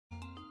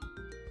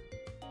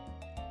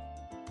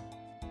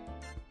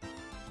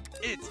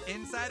It's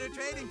insider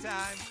trading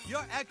time.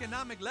 Your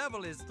economic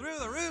level is through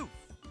the roof.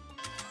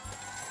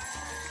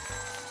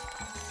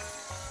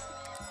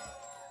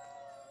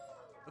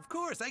 Of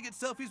course, I get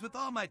selfies with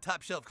all my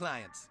top shelf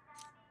clients.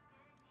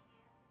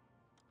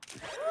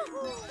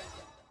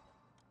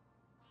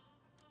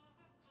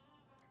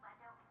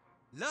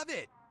 Love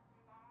it.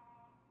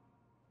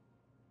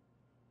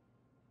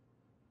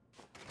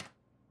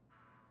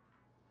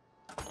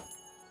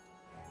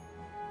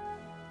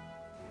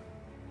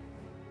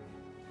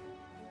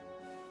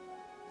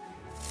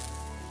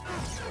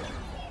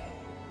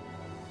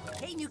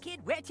 Hey, new kid,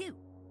 where to?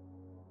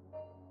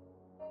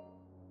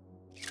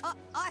 Oh,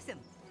 awesome.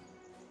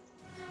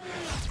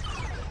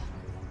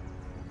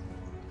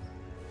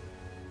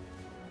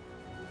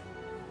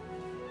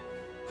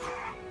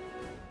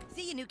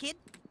 See you, new kid.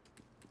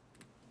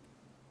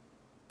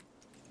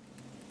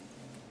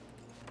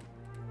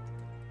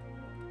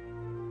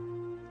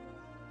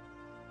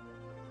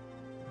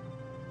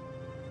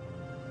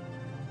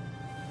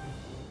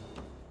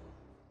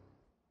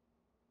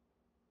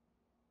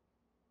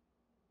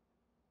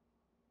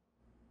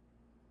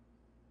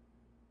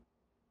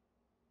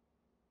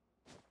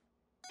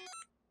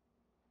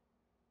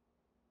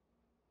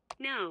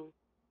 No.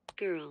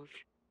 Girls.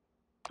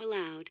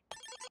 Allowed.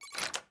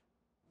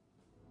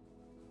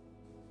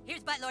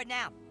 Here's Buttlord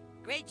now.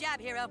 Great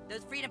job, hero.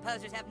 Those freedom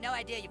posers have no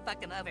idea you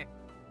fucked them over.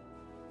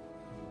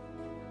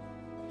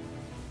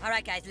 All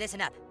right, guys,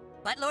 listen up.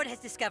 Buttlord has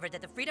discovered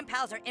that the Freedom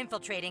Pals are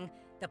infiltrating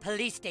the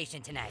police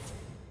station tonight.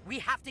 We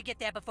have to get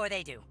there before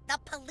they do. The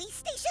police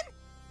station?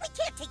 We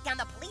can't take down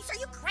the police, are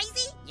you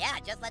crazy? Yeah,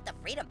 just let the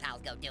Freedom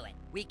Pals go do it.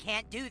 We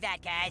can't do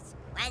that, guys.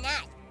 Why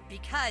not?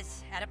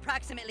 Because at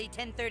approximately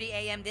 10:30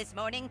 a.m. this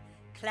morning,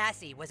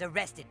 Classy was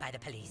arrested by the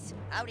police.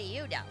 How do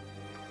you know?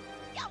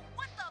 Yo,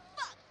 what the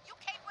fuck? You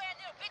cape-wearing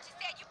little bitches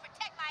said you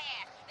protect my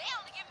ass. They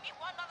only giving me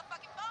one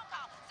motherfucking phone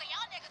call, so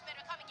y'all niggas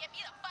better come and get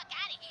me the fuck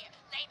out of here,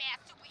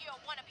 lame-ass superhero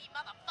wannabe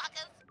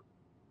motherfuckers.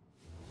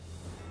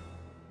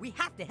 We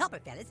have to help her,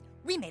 fellas.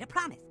 We made a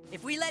promise.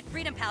 If we let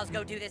Freedom Pals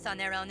go do this on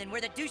their own, then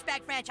we're the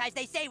douchebag franchise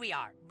they say we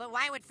are. But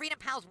why would Freedom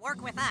Pals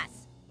work with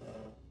us?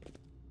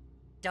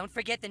 Don't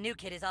forget the new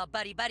kid is all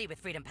buddy-buddy with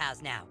Freedom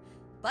Pals now.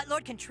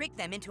 Buttlord can trick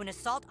them into an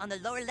assault on the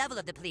lower level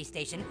of the police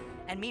station,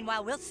 and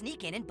meanwhile we'll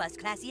sneak in and bust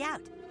Classy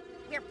out.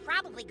 We're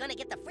probably gonna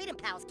get the Freedom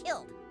Pals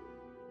killed.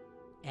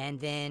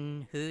 And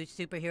then whose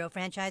superhero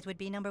franchise would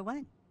be number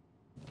one?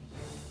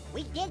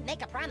 We did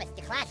make a promise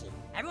to Classy.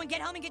 Everyone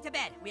get home and get to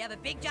bed. We have a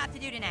big job to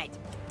do tonight.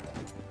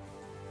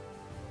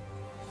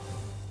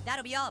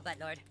 That'll be all,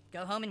 Buttlord.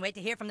 Go home and wait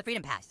to hear from the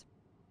Freedom Pals.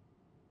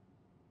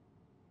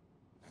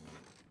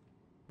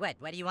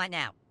 What do you want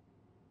now?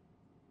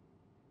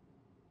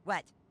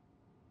 What?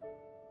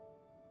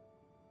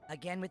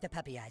 Again with the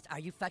puppy eyes. Are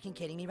you fucking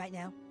kidding me right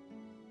now?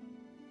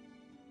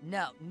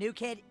 No, new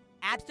kid,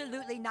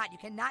 absolutely not. You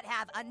cannot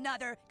have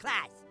another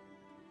class.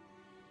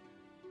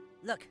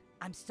 Look,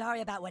 I'm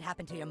sorry about what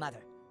happened to your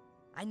mother.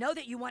 I know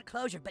that you want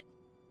closure, but...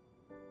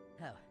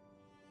 Oh.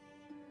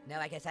 No,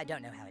 I guess I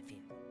don't know how it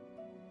feels.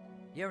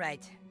 You're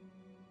right.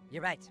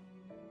 You're right.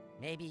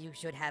 Maybe you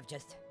should have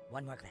just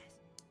one more class.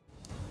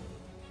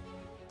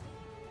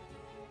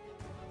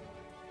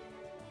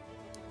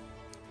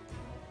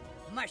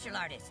 Martial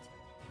artist.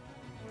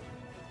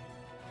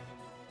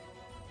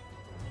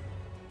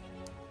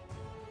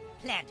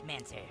 Plant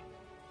mancer.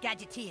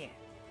 Gadgeteer.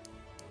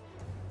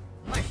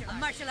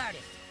 Martial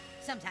artist.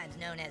 Sometimes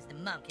known as the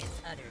monk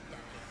is uttered.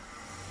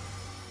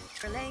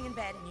 You're laying in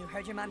bed and you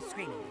heard your mom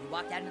screaming. You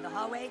walked out into the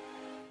hallway.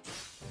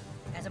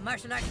 As a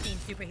martial arts themed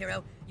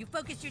superhero, you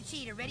focused your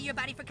chi to ready your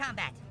body for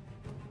combat.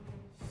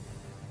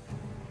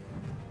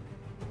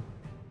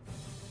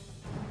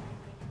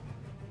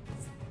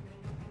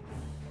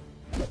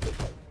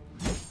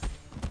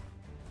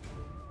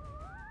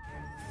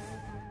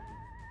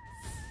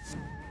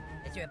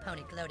 As your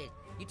opponent gloated,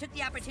 you took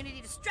the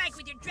opportunity to strike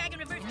with your dragon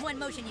reverse. In one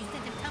motion, you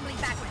sent him tumbling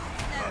backwards.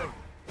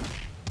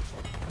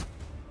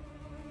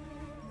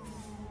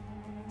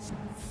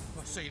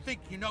 So you think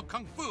you know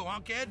Kung Fu, huh,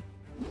 kid?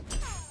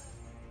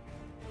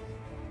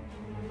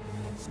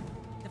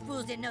 The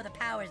fools didn't know the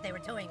powers they were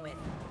toying with.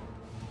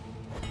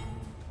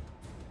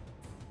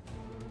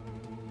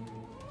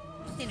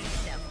 You centered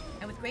yourself,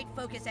 and with great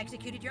focus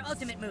executed your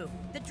ultimate move,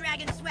 the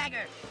Dragon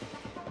Swagger!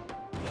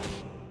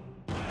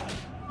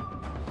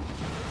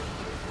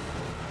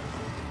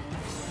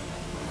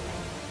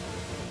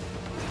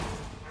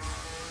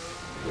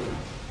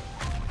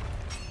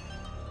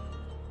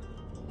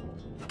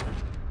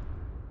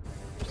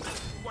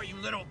 What, you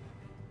little...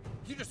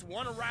 You just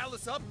want to rile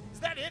us up? Is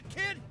that it,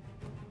 kid?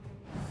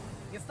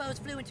 Your foes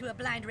flew into a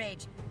blind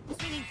rage,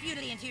 swinging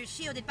futilely into your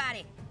shielded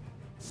body.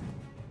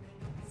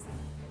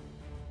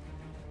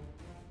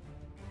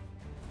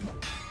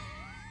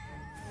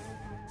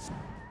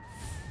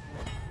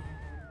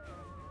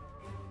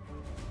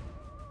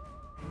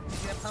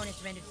 Your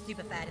opponents rendered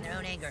stupefied in their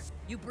own anger.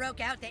 You broke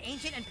out the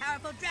ancient and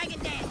powerful Dragon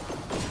Dance!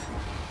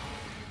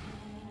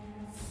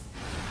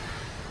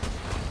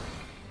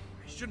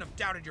 I shouldn't have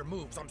doubted your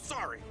moves. I'm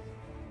sorry.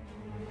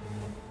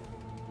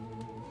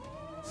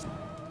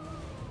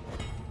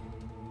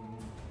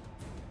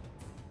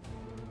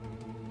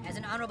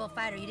 an honorable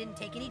fighter, you didn't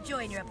take any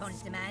joy in your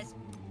opponent's demise.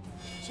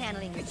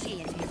 Channeling your chi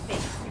into your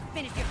fist, you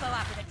finished your foe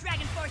off with a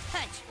Dragon Force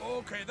punch!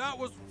 Okay, that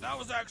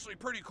was actually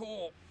pretty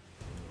cool.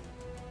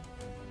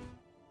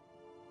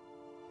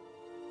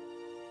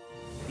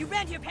 You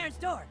ran to your parents'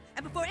 door,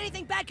 and before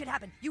anything bad could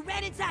happen, you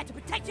ran inside to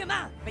protect your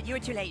mom! But you were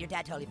too late, your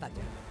dad totally fucked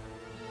her.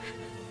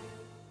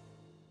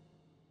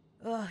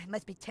 Oh, it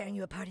must be tearing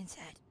you apart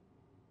inside.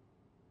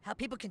 How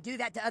people can do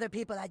that to other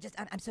people,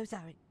 I'm so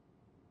sorry.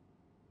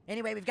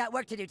 Anyway, we've got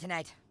work to do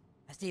tonight.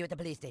 I'll see you at the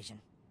police station.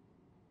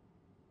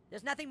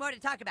 There's nothing more to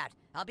talk about.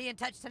 I'll be in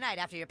touch tonight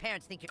after your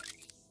parents think you're...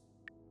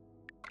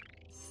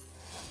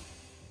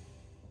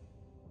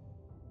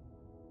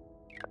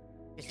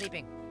 You're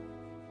sleeping.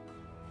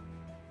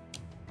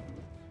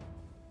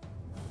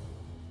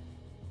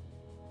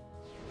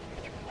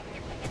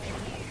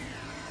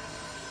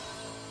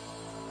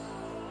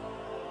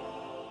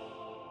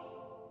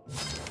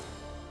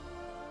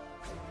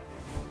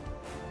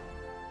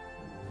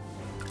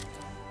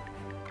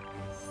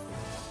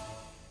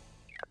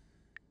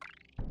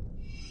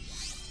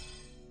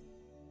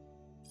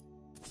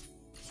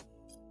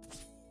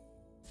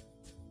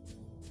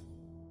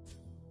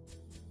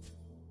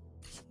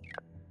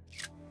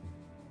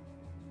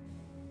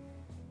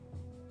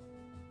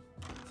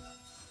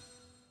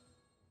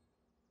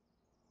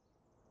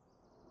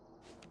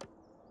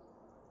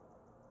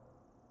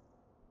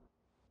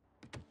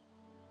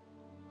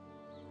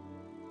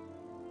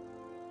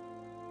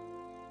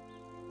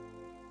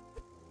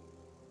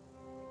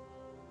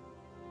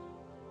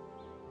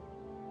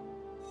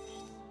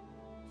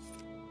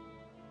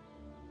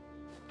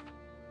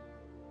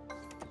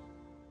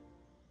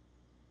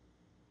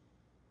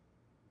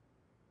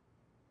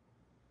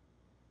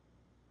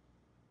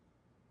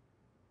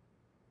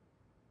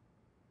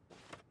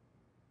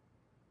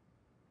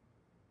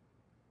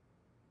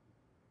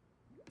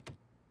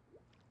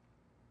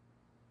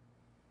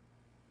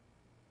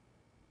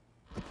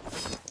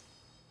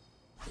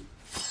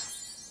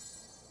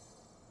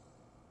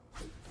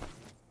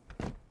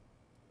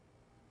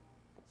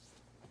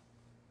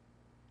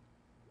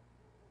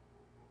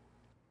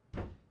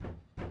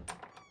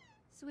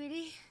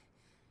 Sweetie,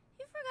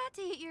 you forgot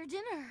to eat your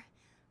dinner.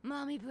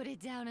 Mommy put it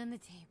down on the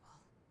table.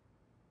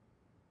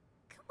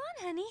 Come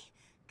on, honey.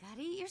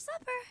 Gotta eat your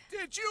supper.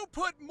 Did you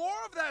put more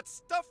of that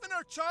stuff in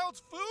our child's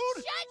food?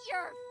 Shut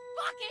your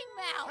fucking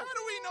mouth! How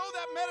do we know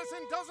that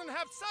medicine doesn't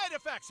have side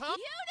effects, huh?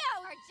 You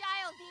know our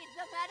child needs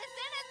the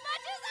medicine as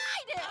much as I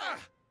do!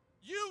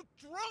 You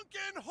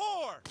drunken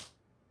whore!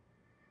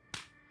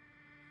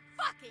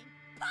 Fucking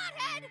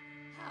pothead!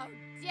 How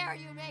dare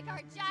you make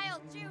our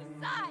child choose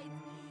sides!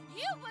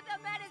 You put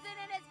the medicine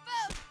in his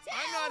food, too!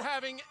 I'm not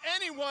having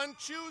anyone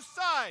choose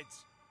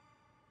sides!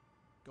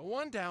 Go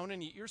on down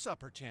and eat your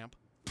supper, champ.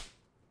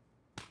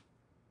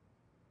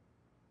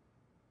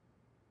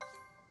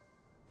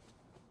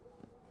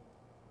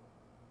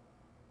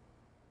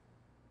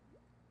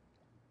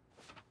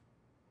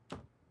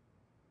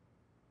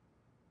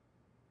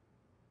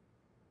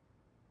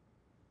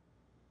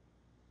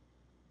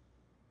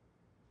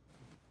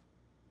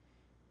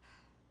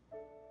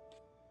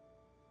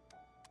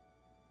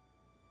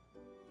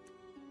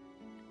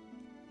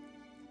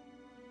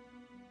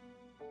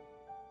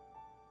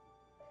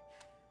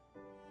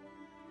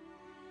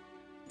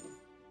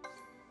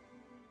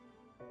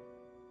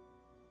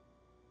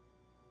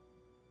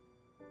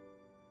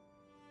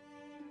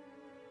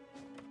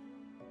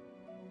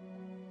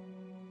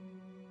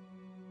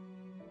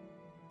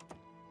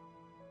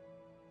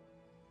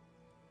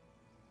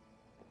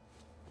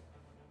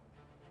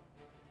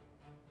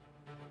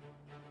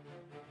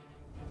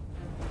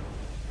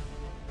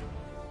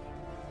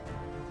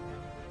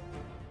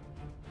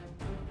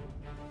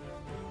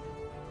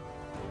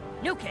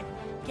 New kid,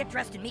 get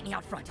dressed and meet me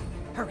out front.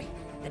 Hurry,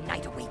 the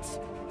night awaits.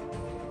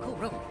 Cool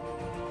room.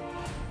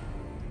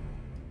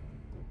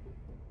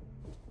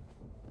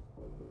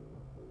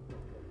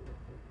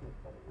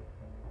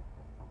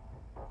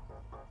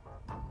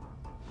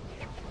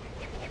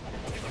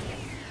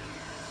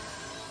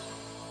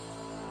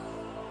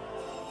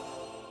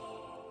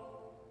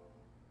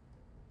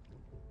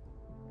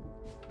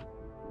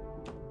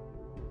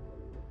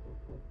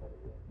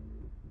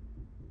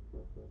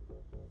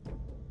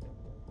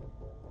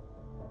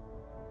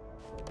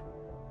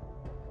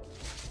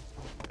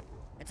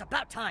 It's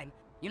about time.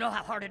 You know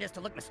how hard it is to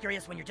look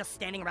mysterious when you're just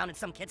standing around in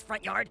some kid's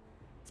front yard?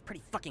 It's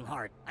pretty fucking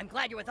hard. I'm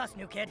glad you're with us,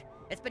 new kid.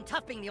 It's been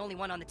tough being the only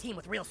one on the team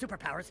with real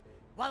superpowers.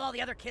 While all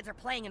the other kids are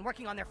playing and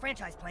working on their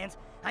franchise plans,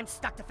 I'm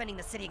stuck defending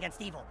the city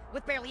against evil,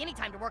 with barely any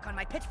time to work on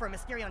my pitch for a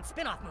Mysterion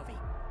spin-off movie.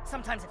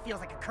 Sometimes it feels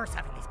like a curse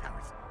having these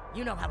powers.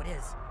 You know how it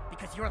is,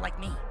 because you're like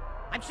me.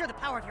 I'm sure the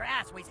power of your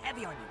ass weighs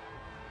heavy on you.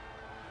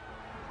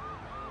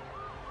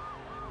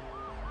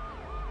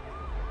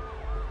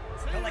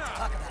 Don't like to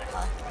talk about it,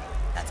 huh?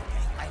 That's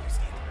okay, I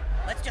understand.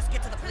 Let's just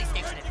get to the police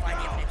station and find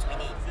the evidence we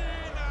need.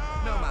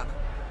 No, Mom.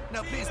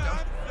 No, please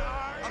don't.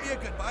 I'll be a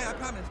good boy, I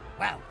promise.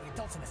 Wow, the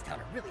adults in this town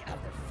are really out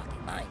of their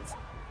fucking minds.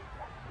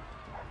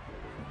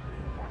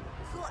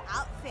 cool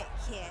outfit,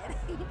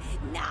 kid.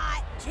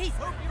 Not. Jeez,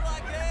 Hope you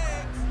like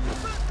eggs.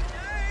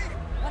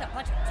 what a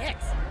bunch of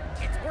dicks.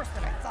 It's worse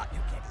than I thought, new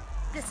kid.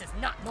 This is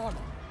not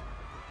normal.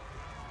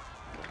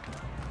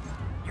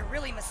 You're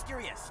really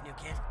mysterious, new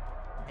kid.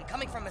 And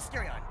coming from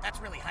Mysterion, that's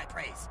really high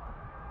praise.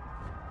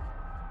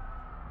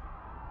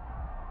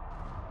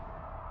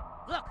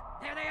 Look,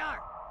 there they are!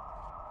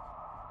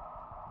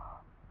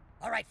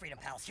 Alright, Freedom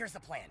Pals, here's the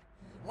plan.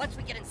 Once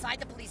we get inside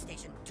the police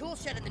station, Tool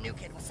Shed and the new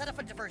kid will set up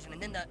a diversion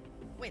and then the...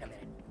 Wait a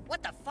minute.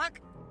 What the fuck?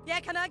 Yeah,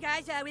 come on,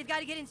 guys. We've got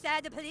to get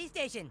inside the police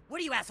station.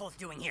 What are you assholes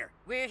doing here?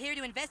 We're here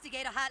to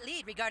investigate a hot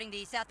lead regarding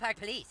the South Park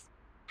police.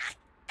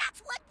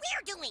 That's what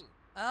we're doing.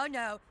 Oh,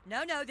 no.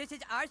 No, this is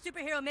our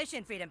superhero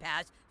mission, Freedom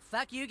Pals.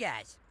 Fuck you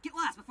guys. Get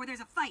lost before there's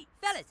a fight.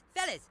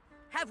 Fellas,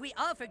 have we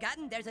all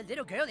forgotten there's a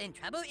little girl in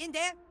trouble in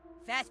there?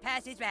 Fast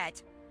Pass is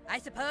right. I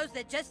suppose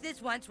that just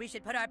this once we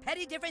should put our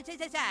petty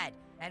differences aside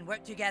and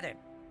work together.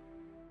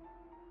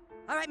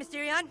 All right,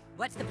 Mysterion,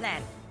 what's the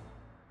plan?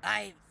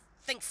 I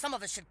think some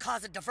of us should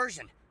cause a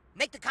diversion.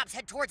 Make the cops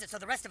head towards it so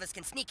the rest of us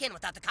can sneak in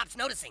without the cops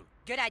noticing.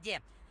 Good idea.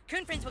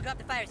 Coon Friends will go up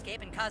the fire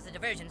escape and cause the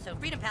diversion so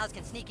Freedom Pals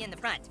can sneak in the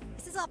front.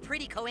 This is all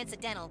pretty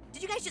coincidental.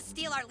 Did you guys just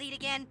steal our lead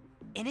again?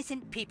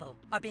 Innocent people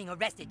are being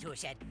arrested, Tool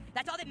Shed.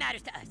 That's all that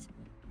matters to us.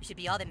 It should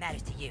be all that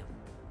matters to you.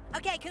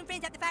 Okay, Coon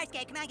Friends up the fire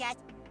escape. Come on, guys.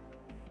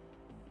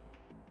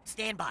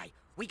 Stand by.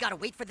 We gotta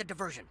wait for the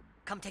diversion.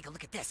 Come take a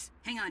look at this.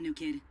 Hang on, new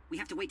kid. We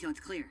have to wait till it's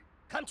clear.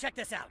 Come check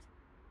this out.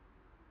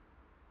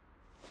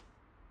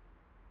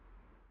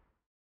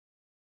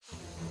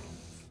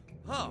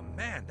 Oh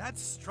man,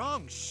 that's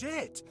strong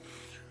shit.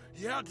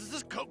 Yeah, does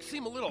this coke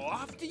seem a little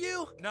off to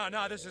you? No,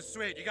 this is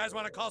sweet. You guys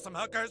want to call some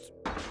hookers?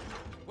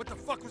 What the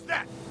fuck was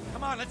that?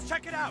 Come on, let's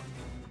check it out.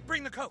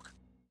 Bring the coke.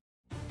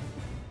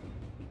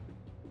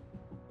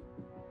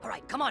 All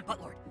right, come on,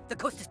 Buttlord. The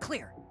coast is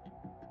clear.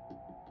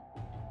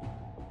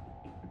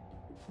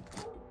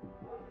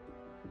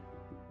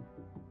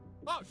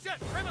 Oh shit,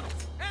 criminals!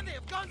 And they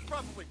have guns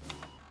probably!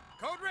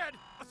 Code Red,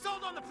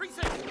 assault on the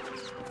precinct!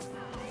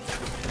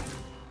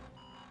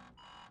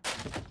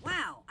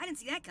 Wow, I didn't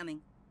see that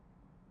coming.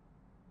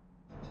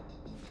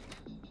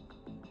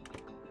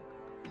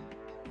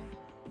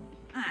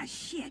 Ah,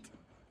 shit.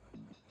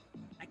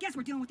 I guess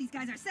we're dealing with these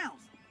guys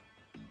ourselves.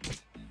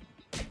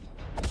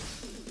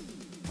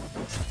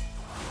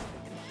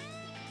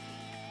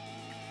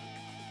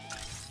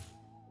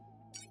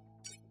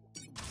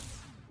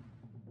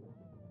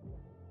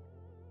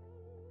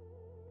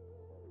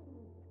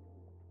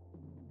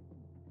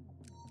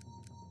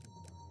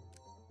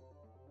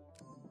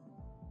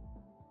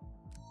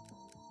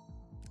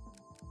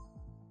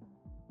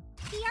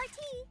 BRT.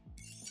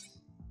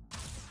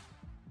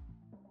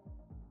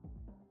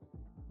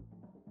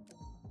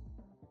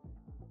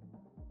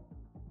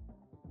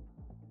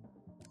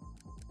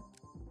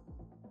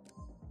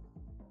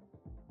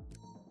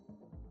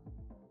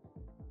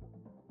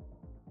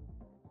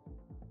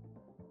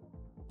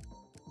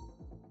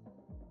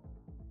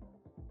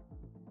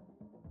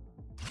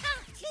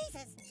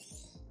 Jesus.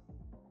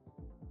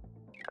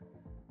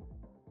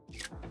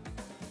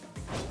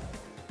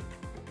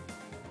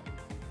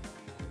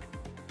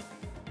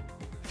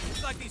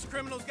 Looks like these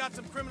criminals got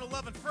some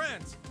criminal-loving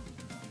friends.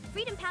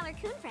 Freedom Pal or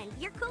Coon Friend,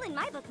 you're cool in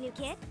my book, new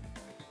kid.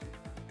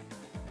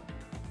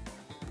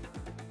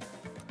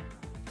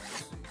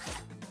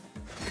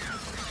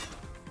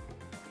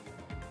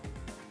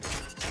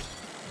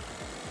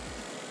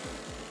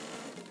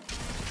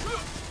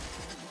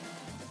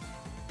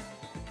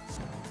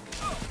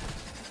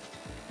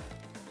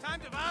 Time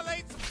to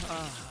violate some...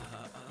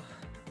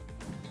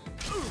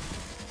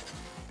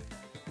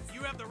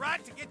 You have the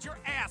right to get your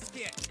ass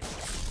kicked.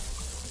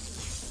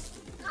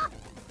 Oh,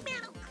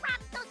 man, oh crap,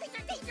 those things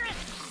are dangerous.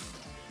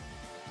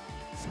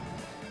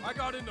 I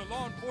got into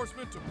law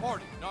enforcement to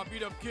party, not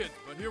beat up kids,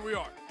 but here we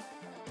are.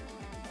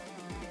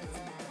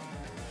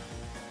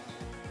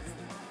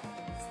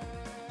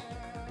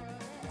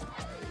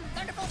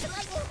 Thunderbolt and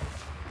lightning.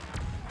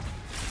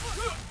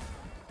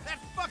 That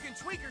fucking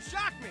tweaker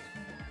shocked me.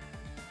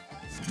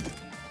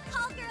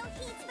 Call girl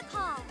heeds the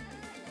call.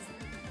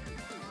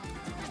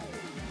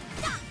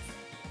 Stop!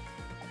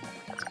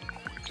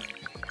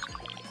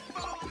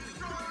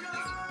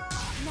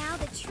 Now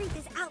the truth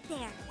is out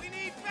there. We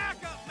need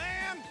backup,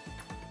 man!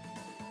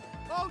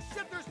 Oh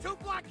shit, there's two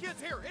black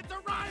kids here! It's a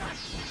riot!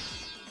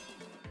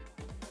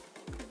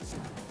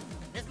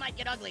 This might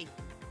get ugly.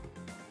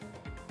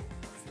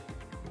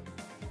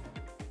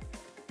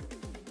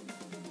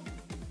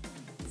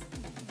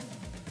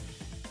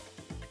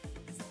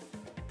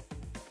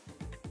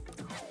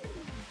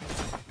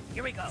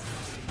 Here we go.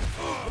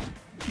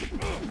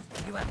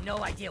 You have no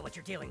idea what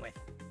you're dealing with.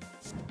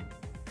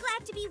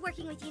 Glad to be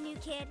working with you, new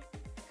kid.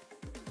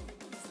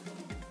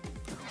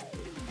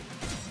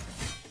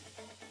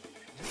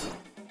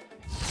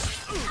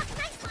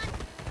 Nice one.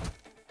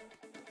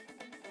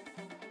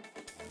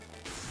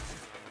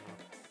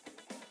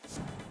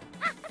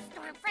 Ah, a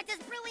storm front is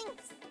brewing.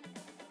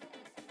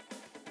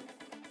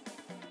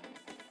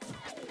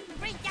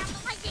 Bring down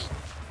the lightning.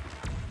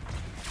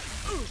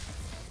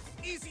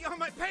 Easy on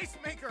my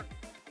pacemaker!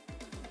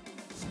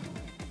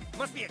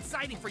 Must be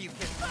exciting for you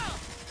kids. Oh!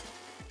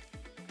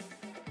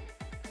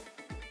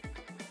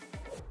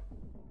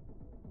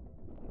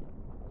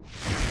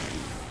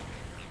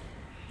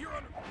 You're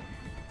under...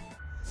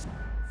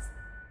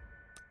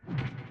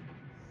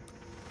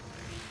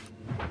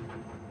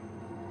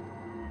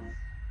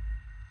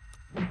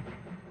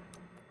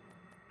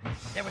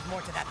 There was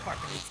more to that part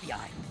than meets the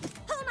eye.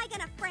 Who am I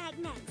gonna frag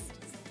next?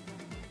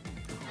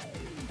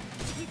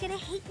 You're gonna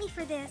hate me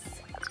for this.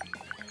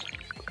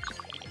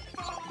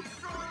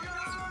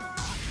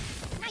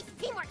 Nice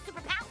teamwork,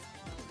 Super Pals.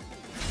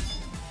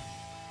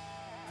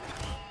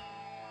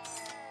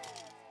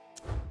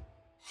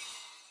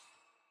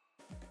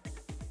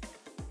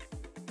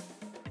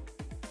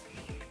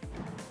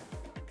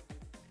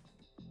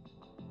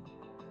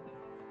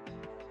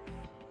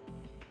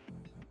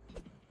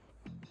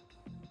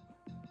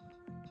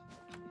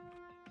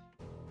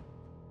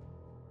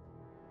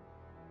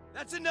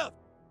 That's enough!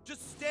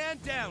 Just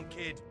stand down,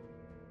 kid.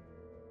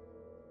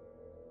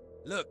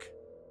 Look,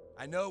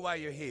 I know why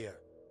you're here.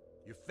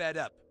 You're fed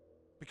up.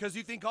 Because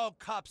you think all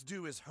cops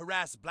do is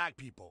harass black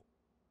people.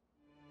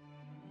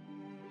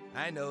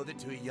 I know that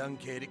to a young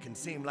kid it can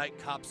seem like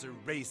cops are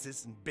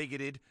racist and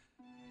bigoted,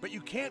 but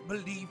you can't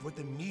believe what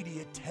the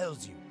media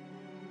tells you.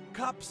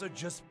 Cops are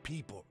just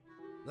people.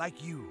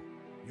 Like you,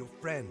 your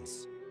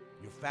friends,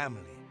 your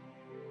family.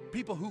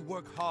 People who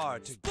work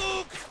hard to—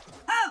 Spook!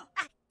 Oh!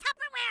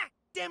 Tupperware!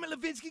 Damn it,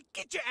 Levinsky,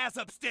 get your ass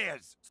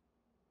upstairs!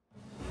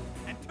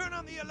 And turn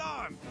on the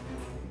alarm!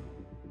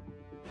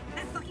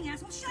 That fucking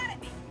asshole shot at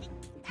me!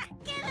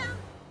 Get him!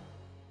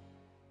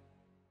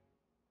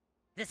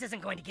 This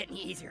isn't going to get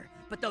any easier,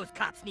 but those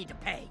cops need to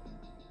pay.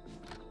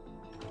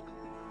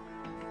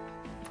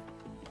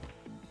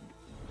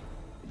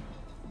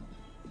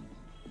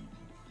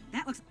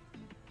 That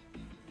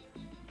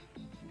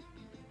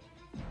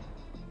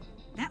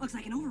looks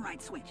like an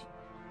override switch.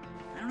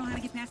 I don't know how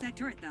to get past that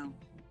turret, though.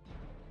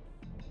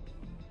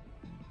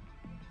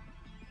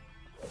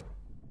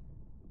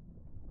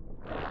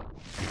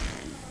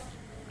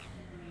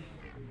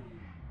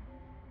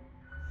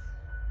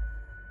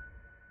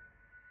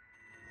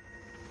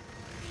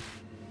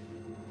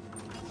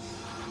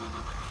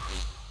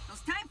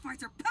 Those time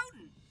farts are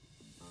potent!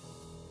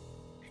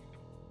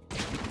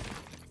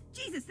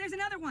 Jesus, there's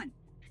another one!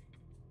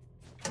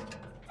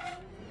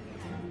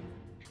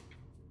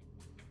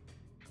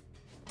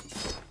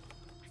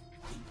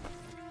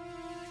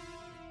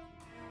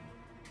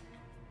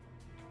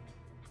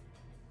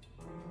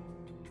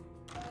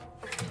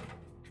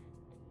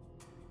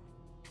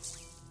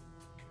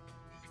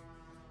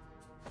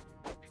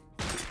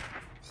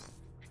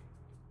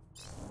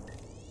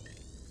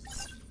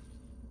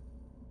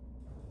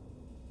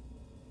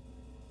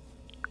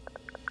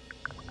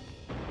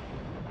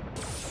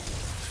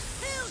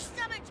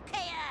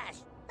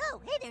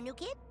 Hey there, new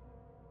kid.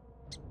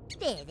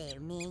 There,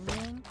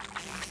 minion.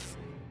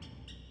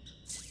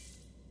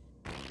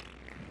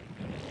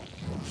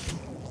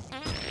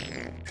 Oh,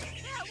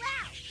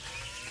 wow!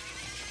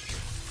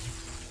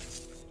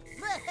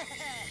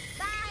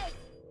 Bye!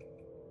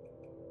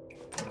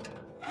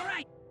 All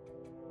right!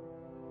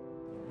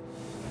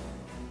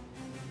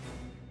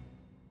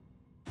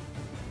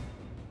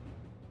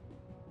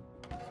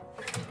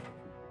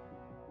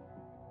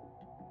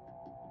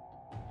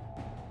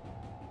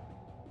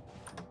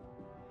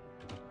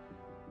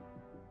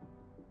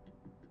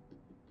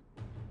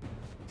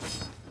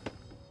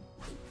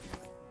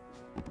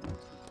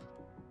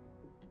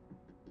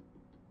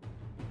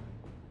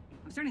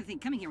 I'm starting to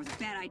think coming here was a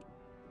bad idea.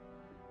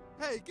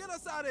 Hey, get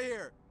us out of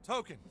here!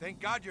 Token, thank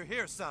God you're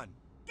here, son.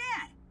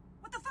 Dad!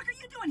 What the fuck are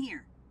you doing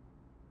here?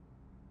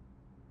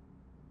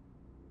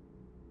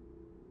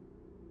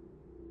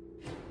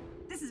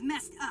 This is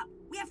messed up.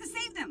 We have to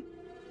save them!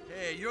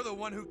 Hey, you're the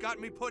one who got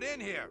me put in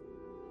here.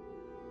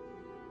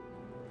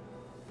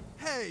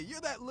 Hey,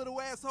 you're that little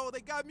asshole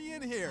that got me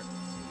in here.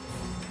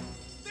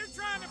 They're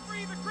trying to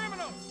free the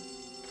criminals!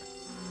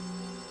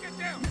 Get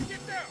down!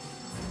 Get down!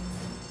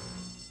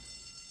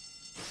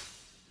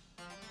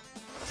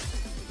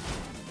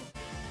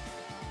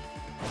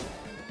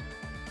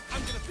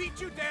 I'm gonna beat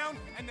you down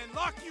and then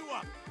lock you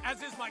up,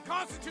 as is my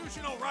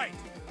constitutional right.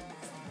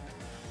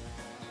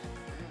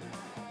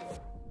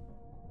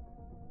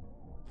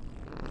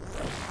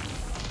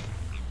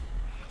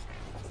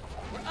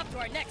 We're up to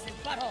our necks in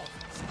buttholes.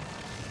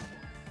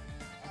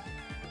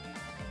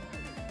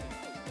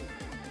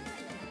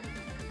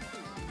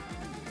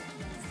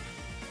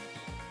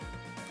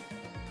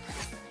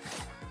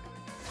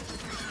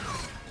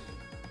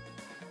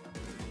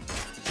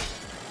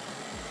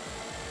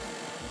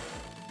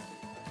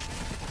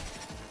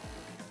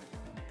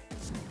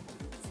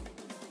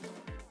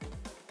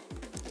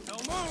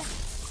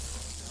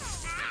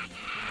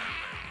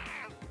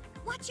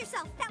 Watch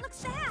yourself. That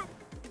looks bad.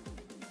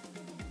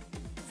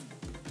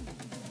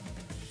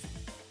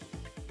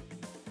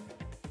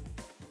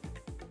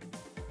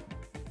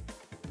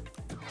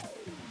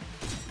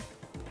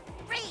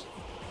 Freeze!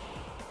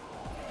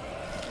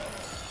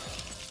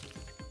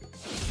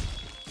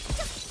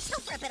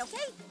 it, okay?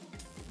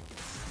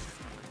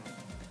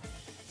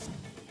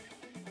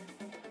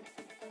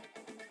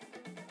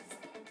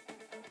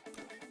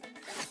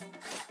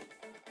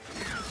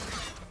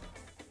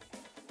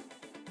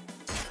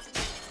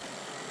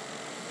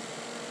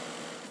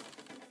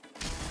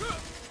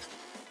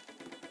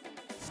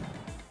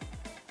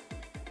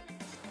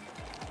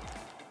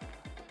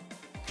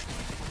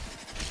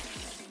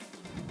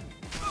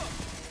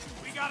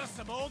 We got us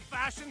some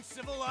old-fashioned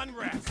civil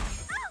unrest.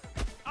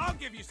 I'll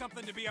give you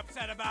something to be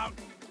upset about.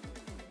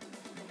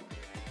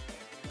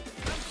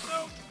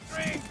 So,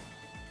 drink.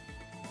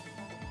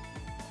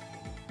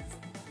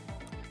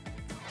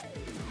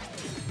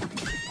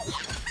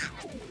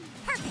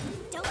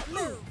 Perfect. Don't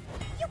move.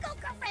 You go,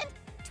 girlfriend!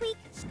 Tweak,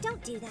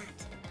 don't do that.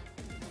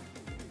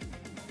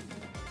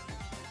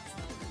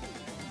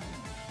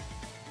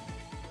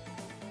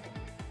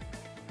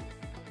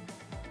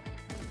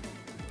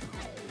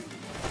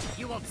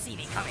 You won't see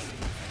me coming.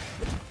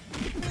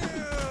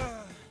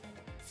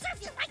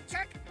 Serve you right,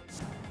 jerk!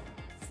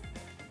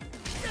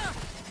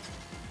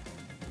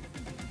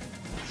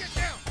 Get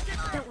down!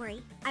 Don't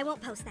worry, I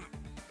won't post that.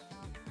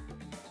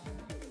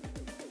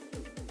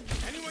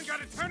 Anyone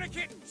got a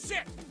tourniquet?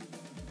 Shit!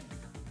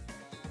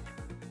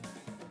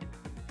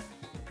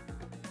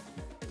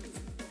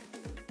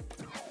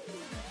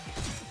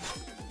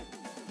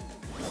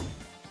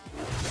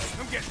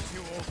 I'm getting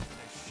too old for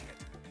this shit.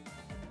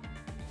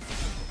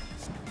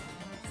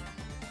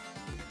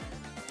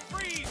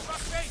 Freeze,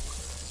 fuckface!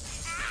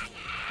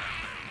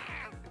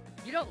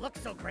 You don't look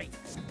so great.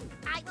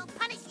 I will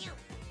punish you!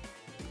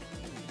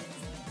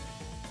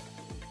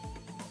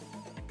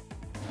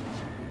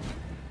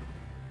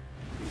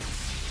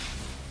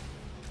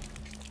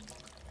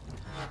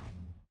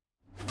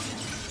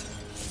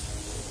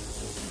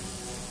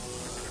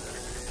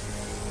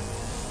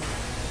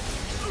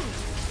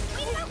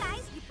 Way to go,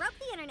 guys! You broke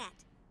the internet.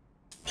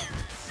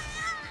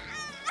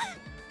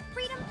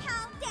 Freedom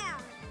Pal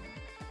down.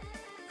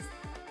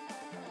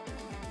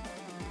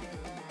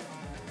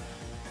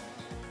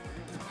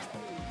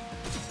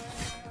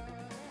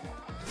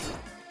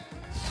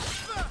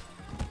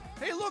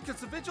 Hey, look,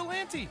 it's a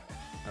vigilante.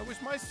 I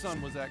wish my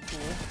son was that cool.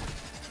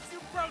 You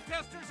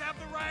protesters have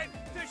the right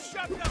to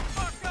shut the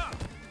fuck up!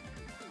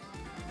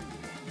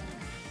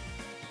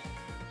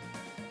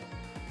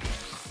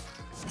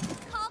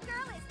 Call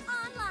girl is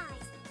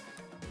online.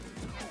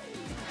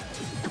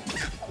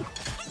 Hold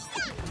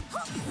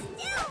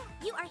still.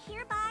 You are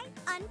hereby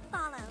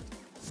unfollowed.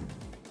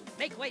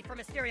 Make way for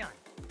Mysterion.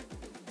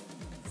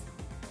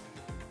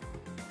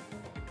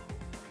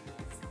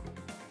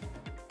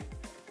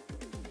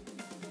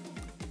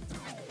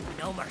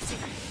 No mercy.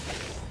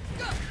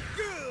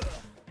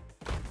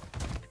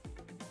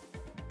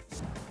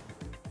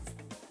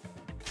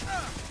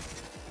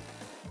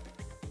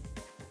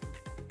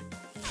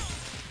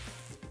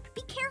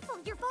 Be careful,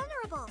 you're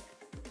vulnerable.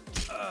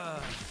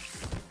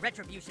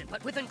 Retribution,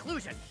 but with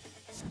inclusion.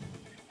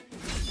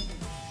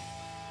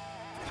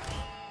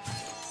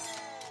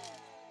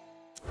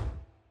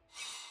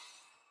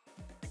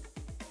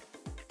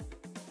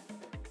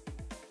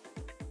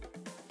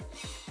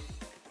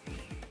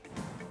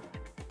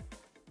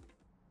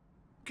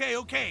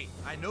 Okay,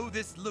 I know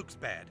this looks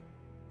bad.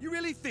 You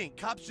really think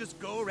cops just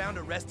go around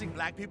arresting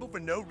black people for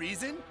no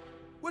reason?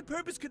 What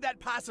purpose could that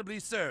possibly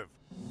serve?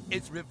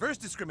 It's reverse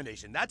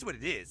discrimination, that's what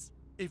it is.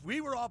 If we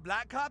were all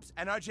black cops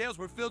and our jails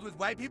were filled with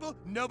white people,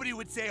 nobody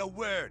would say a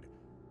word.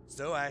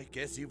 So I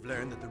guess you've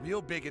learned that the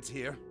real bigots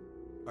here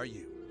are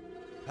you.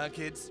 Huh,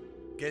 kids?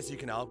 Guess you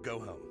can all go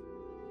home.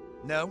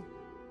 No?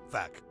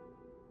 Fuck.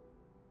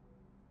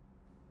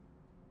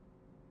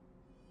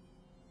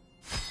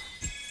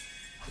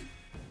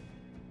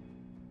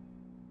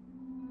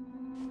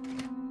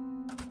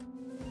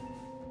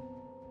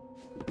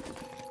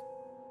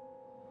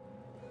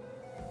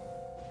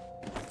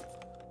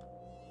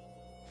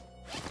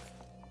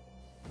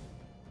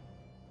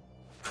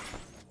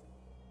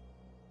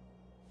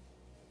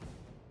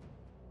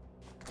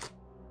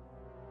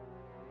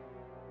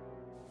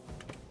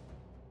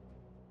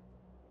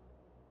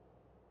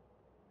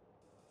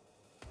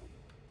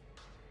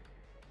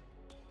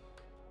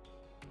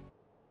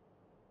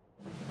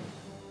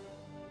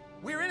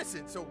 We're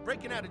innocent, so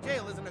breaking out of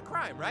jail isn't a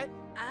crime, right?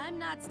 I'm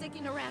not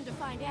sticking around to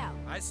find out.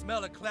 I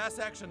smell a class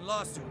action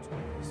lawsuit.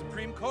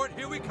 Supreme Court,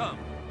 here we come.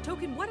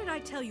 Token, what did I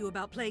tell you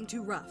about playing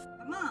too rough?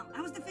 Mom,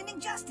 I was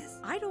defending justice.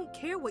 I don't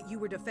care what you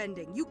were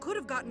defending. You could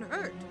have gotten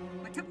hurt.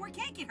 But Tupperware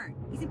can't get hurt.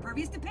 He's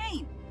impervious to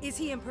pain. Is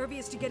he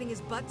impervious to getting his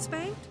butt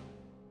spanked?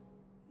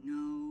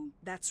 No.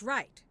 That's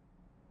right.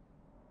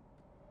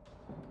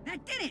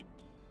 That did it!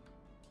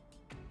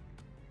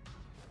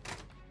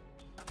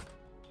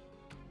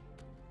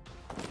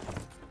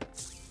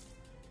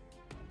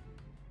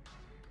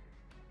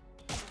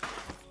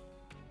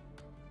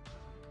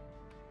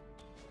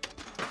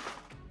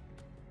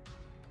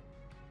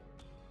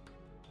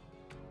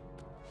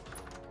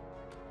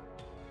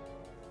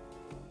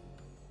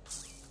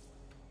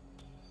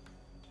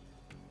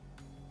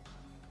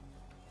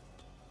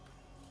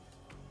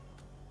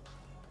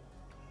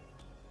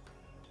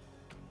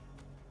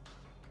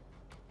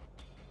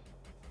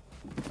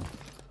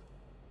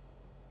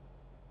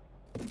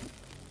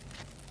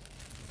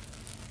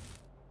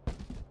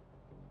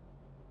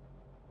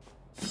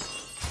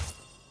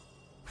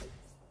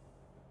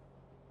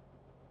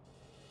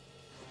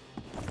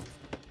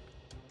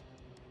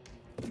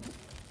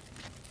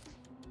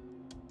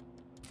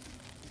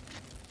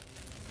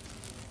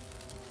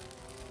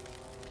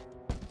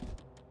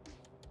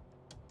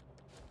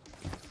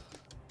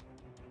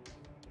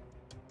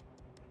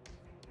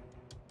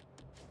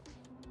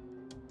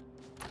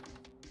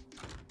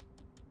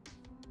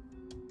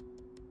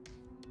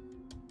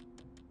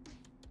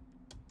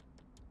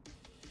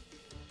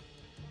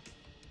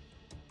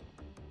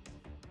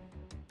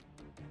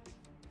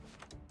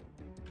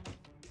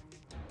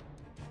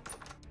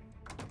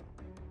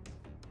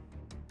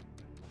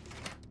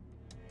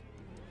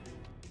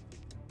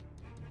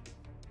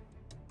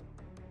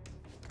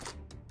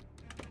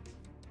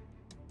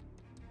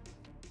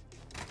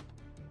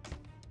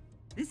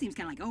 This seems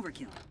kind of like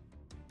overkill.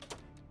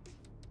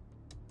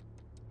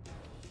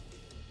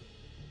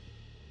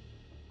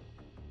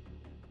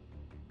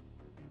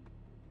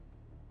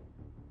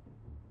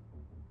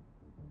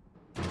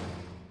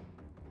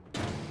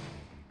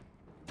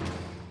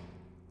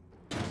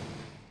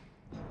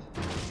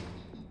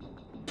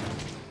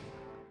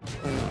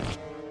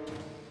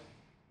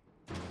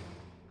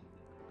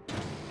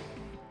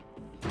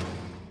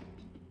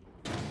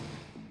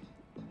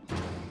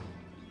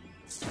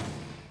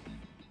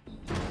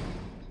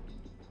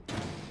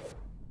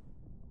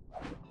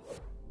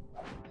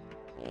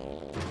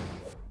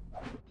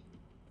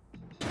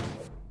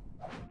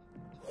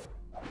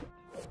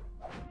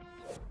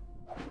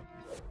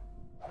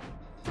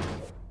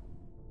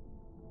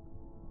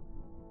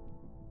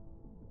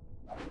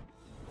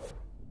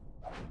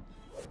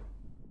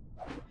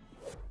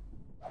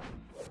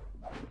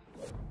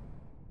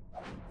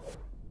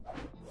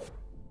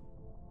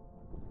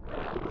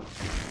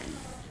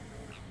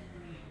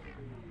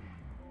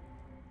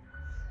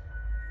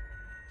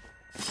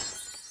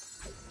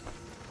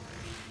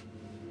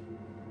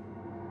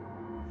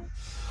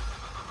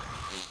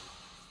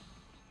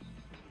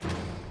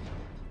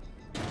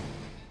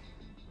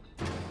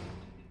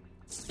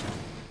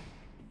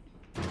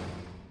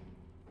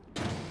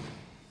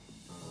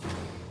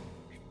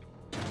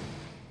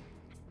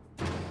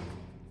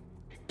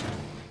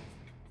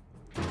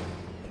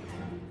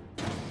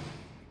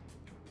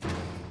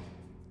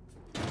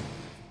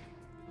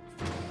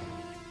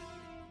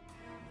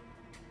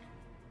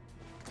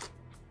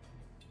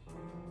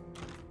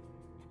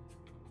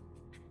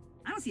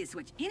 I don't see a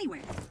switch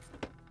anywhere.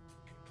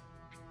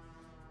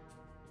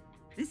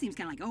 This seems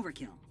kind of like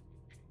overkill.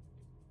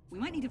 We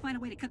might need to find a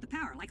way to cut the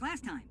power, like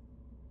last time.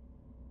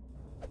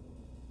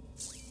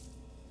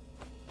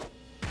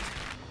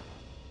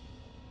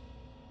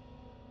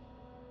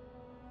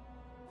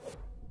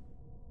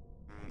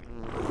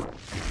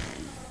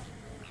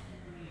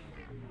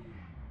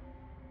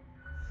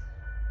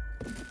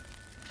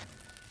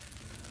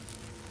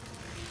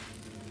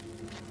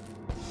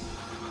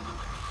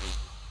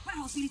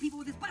 Butthole's beating people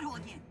with his butthole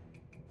again.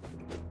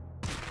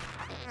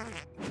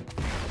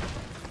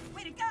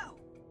 Way to go!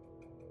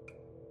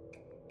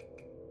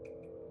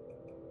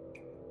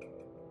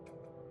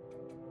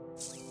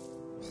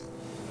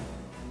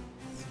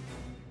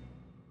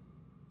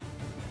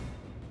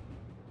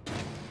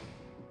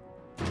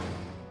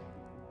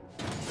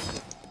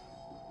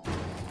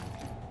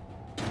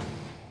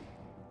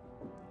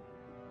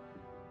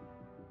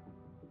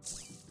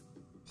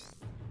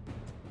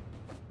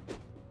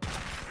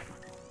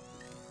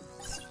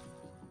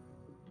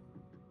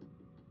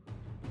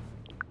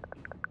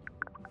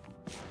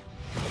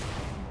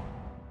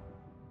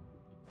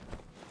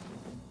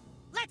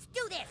 Let's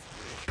do this!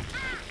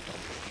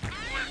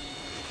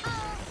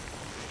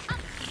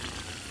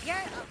 You're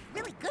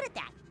really good at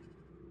that.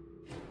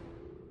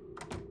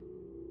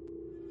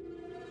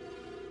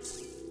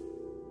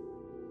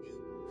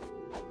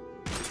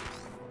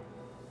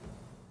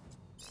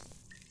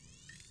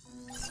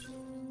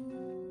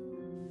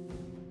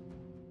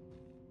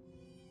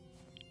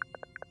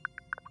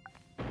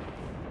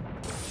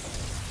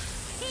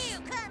 Here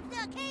comes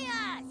the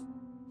chaos!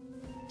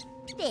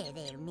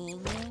 There,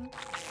 minion.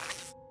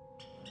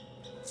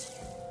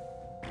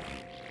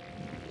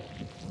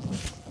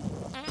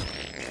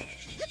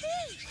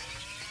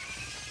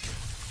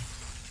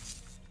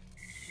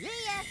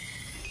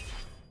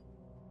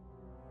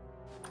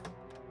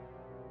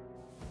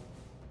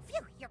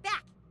 Phew, you're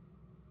back.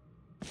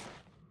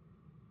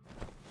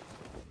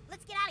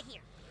 Let's get out of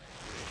here.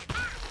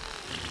 Ah!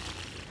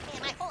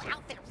 Man, my whole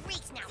outfit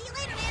reeks now. See you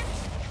later, man.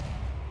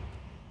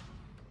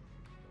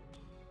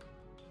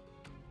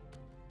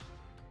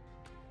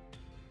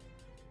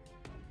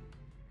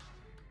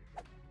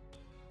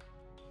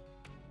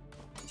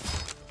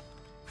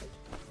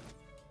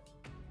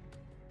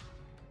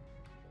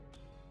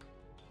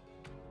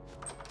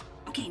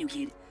 Okay, new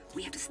kid.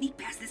 We have to sneak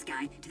past this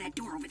guy to that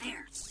door over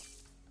there.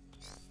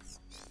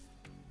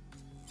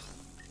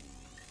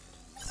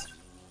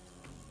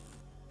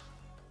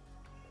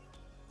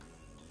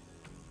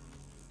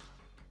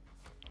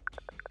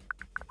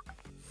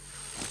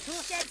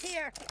 Tool shed's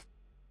here.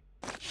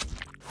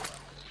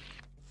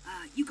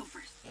 You go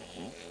first.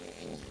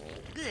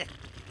 Good.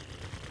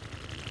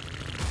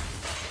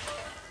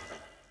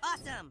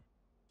 Awesome.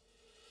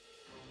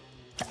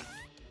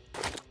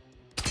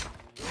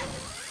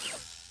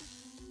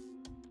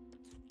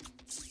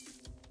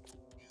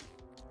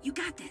 You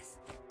got this.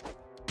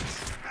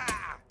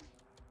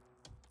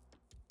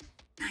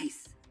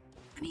 Nice.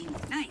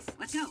 Nice.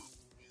 Let's go.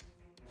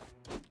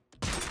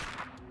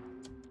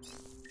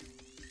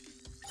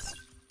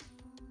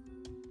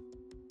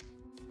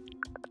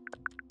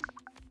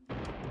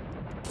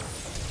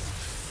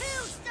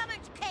 Who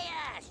summons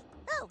chaos?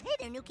 Oh, hey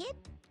there, new kid.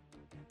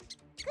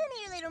 Come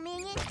here, little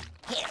minion.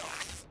 Here.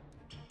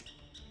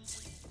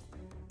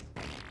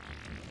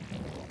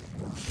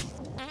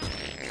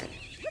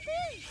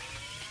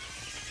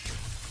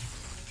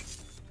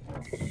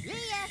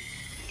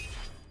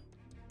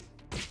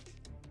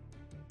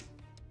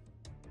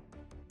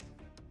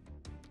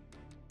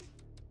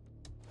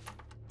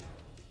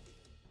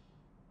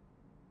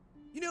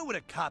 know what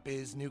a cop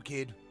is, new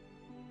kid?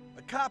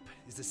 A cop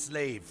is a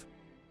slave.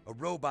 A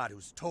robot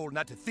who's told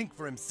not to think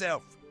for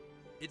himself.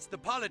 It's the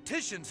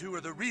politicians who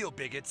are the real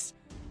bigots.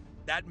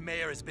 That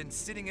mayor has been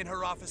sitting in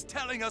her office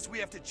telling us we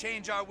have to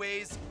change our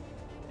ways.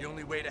 The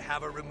only way to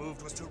have her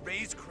removed was to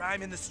raise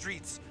crime in the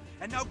streets.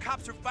 And now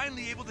cops are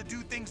finally able to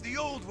do things the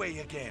old way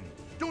again.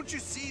 Don't you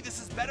see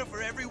this is better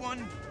for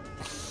everyone?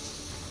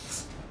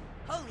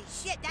 Holy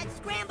shit, that's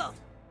Scramble!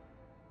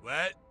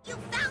 What? You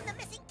found the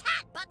missing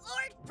cat,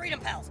 Buttlord!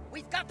 Freedom Pals,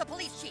 we've got the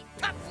police chief,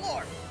 top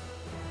floor!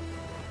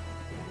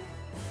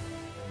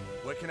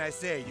 What can I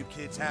say? You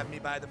kids have me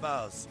by the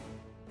balls.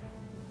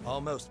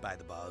 Almost by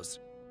the balls.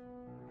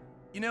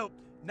 You know,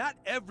 not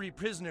every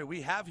prisoner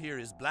we have here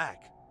is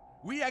black.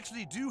 We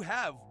actually do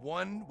have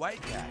one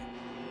white guy.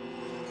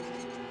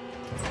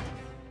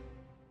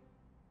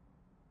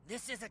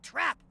 This is a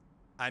trap!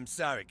 I'm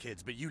sorry,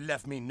 kids, but you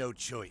left me no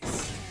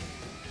choice.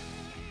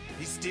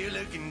 He's still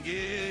looking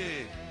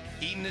good,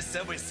 eating the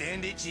Subway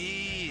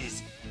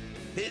sandwiches.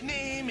 His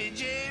name is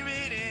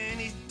Jared, and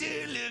he's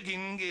still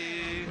looking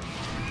good.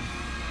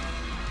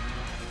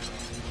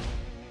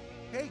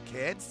 Hey,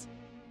 kids.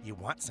 You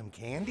want some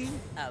candy?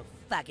 Oh,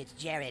 fuck, it's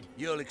Jared.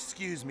 You'll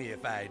excuse me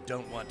if I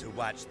don't want to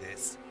watch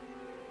this.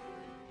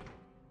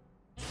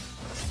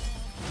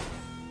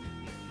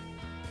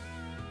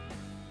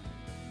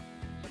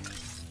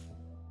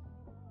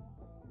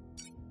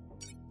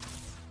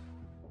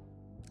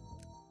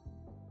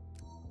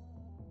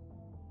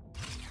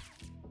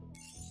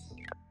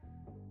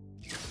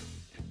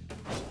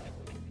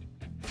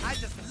 I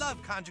just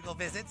love conjugal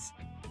visits.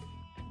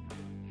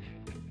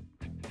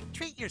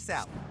 Treat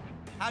yourself.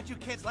 How'd you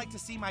kids like to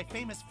see my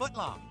famous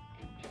footlong?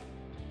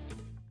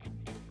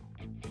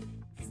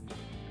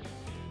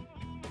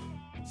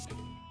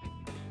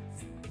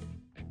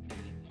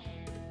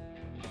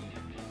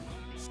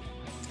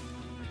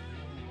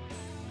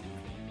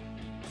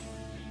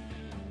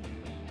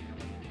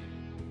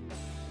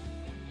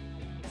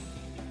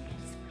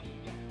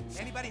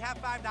 Anybody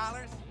have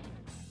 $5?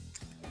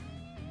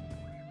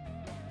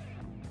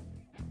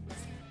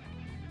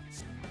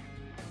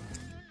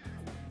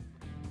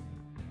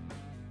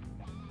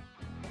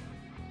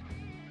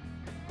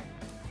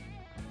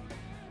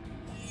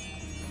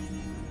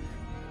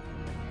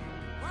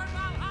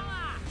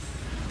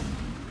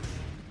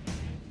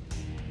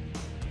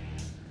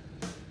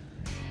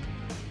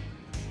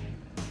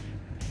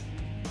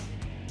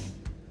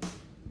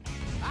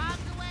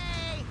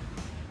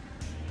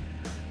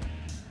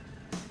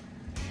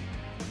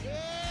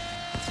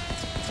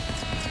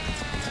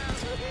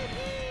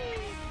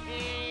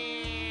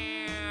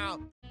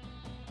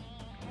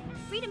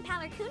 Freedom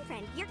Pal or Coon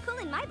Friend, you're cool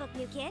in my book,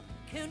 new kid.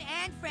 Coon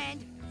and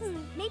Friend.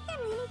 Maybe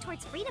I'm leaning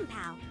towards Freedom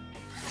Pal.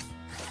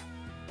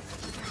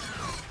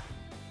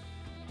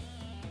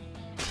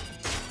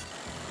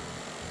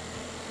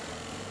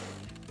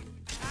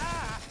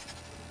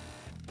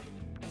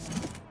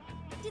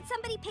 Did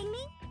somebody ping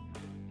me?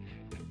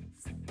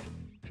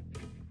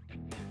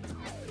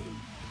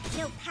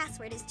 No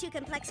password is too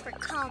complex for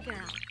call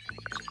girl.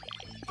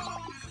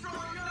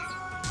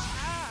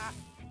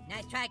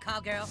 Nice try,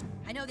 call girl.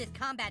 I know this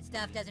combat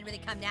stuff doesn't really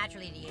come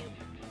naturally to you.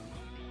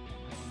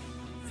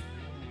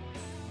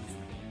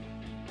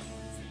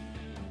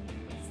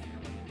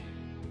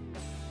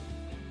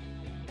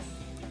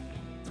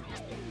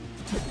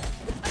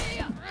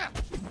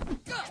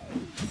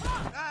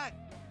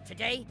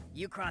 Today,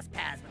 you cross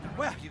paths with the...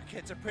 Well, you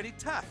kids are pretty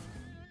tough.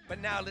 But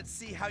now let's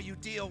see how you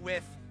deal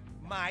with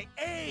my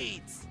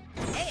AIDS.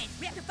 AIDS?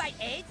 We have to fight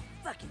AIDS?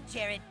 Fucking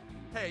Jared.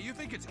 Hey, you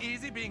think it's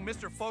easy being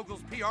Mr.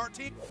 Fogel's PR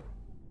team?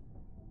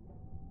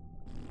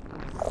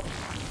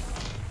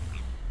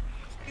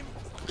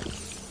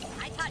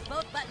 I taught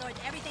both Buttlords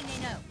everything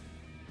they know.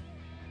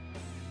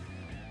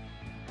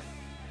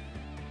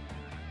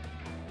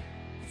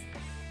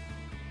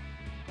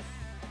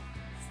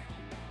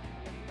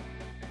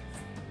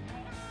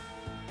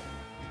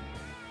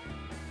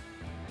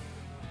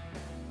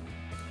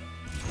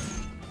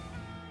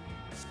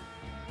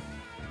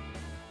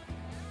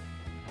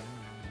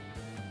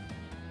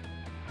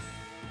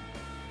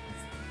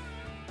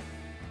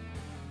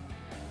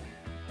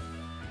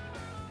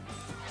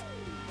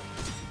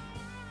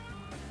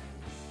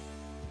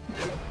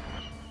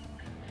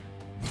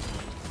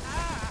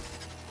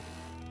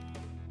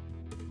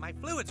 My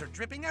fluids are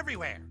dripping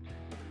everywhere.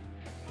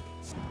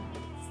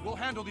 We'll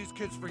handle these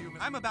kids for you,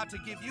 Mr. I'm about to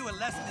give you a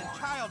lesson in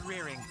child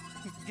rearing.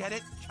 Get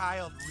it?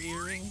 Child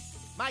rearing?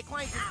 My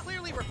client is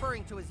clearly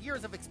referring to his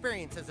years of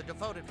experience as a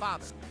devoted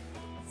father.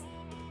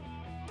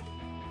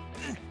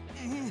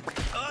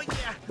 Oh,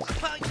 yeah!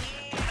 Oh,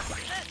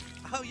 yeah!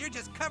 Oh, you're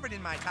just covered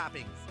in my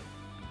toppings.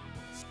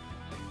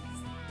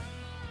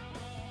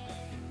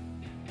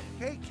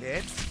 Hey,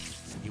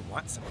 kids. You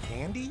want some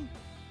candy?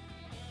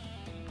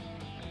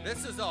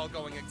 This is all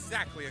going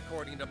exactly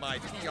according to my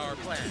PR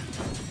plan.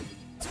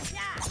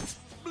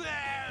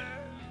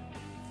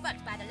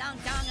 Fucked by the long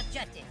dong of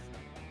justice.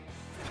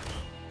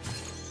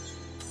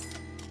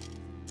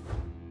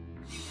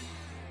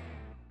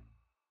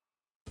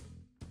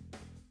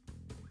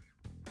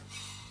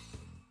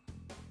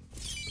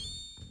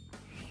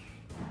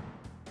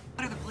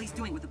 police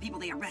doing with the people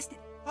they arrested?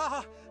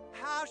 Oh,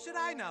 how should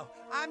I know?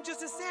 I'm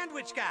just a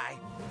sandwich guy.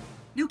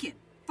 New kid,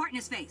 fart in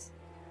his face.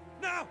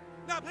 No,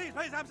 please,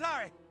 I'm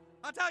sorry.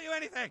 I'll tell you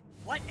anything.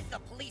 What is the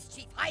police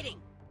chief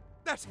hiding?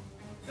 There's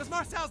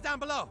more cells down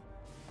below.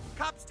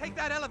 Cops take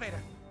that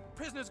elevator.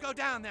 Prisoners go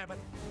down there, but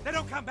they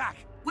don't come back.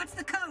 What's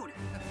the code?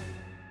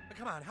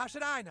 Come on, how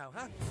should I know,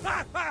 huh?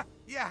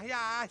 Yeah,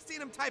 I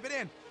seen him type it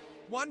in.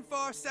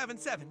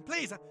 1477.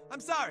 Please, I'm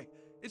sorry.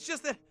 It's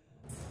just that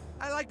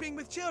I like being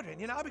with children,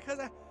 you know, because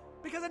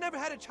I never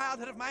had a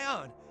childhood of my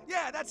own.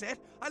 Yeah, that's it.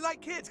 I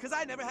like kids because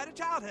I never had a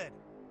childhood.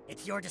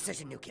 It's your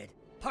decision, new kid.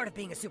 Part of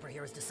being a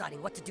superhero is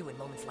deciding what to do in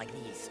moments like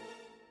these.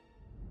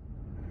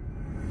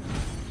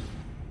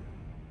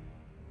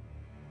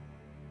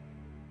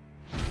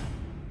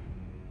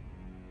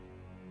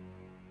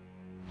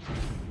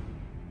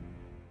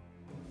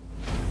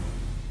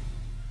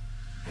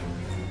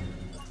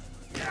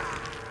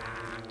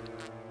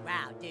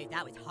 Wow, dude,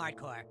 that was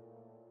hardcore.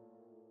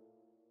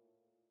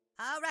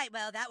 All right,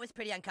 well, that was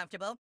pretty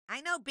uncomfortable.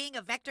 I know being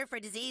a vector for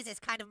disease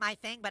is kind of my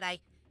thing, but I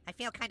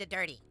feel kind of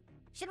dirty.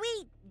 Should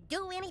we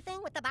do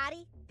anything with the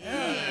body?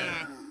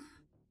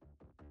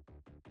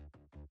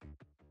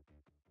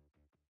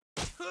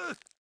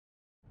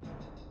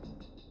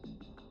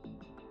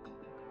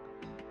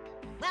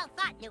 Well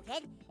thought, new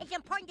kid. It's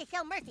important to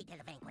show mercy to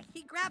the vanquished.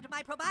 He grabbed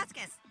my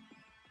proboscis.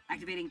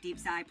 Activating deep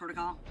sigh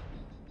protocol.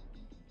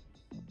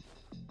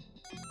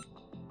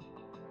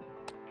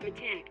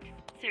 Protect.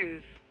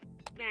 Serve.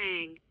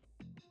 Bang.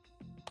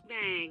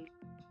 Bang.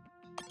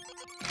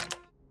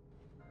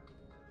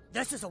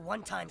 This is a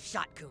one-time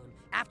shot, Coon.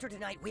 After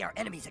tonight, we are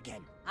enemies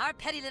again. Our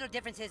petty little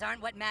differences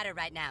aren't what matter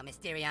right now,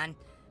 Mysterion.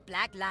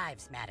 Black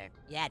lives matter.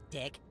 Yeah,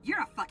 dick.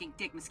 You're a fucking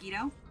dick,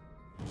 Mosquito.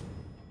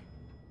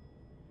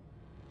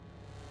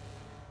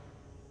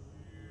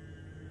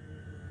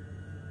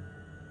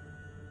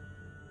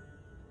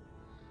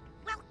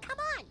 Well, come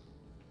on.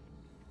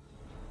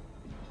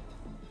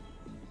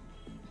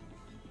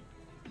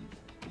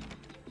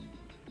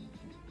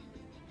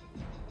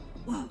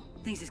 Whoa,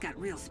 things just got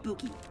real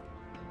spooky.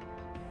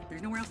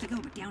 There's nowhere else to go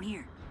but down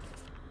here.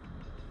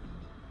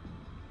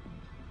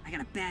 I got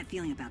a bad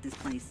feeling about this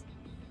place.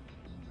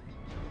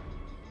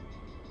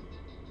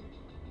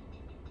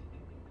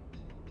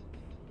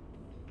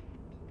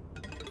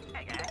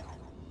 Hey, guys.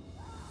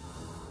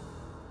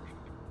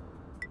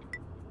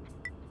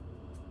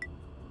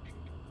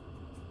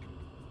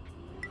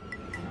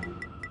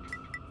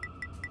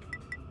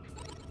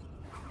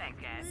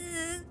 Thanks,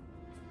 guys.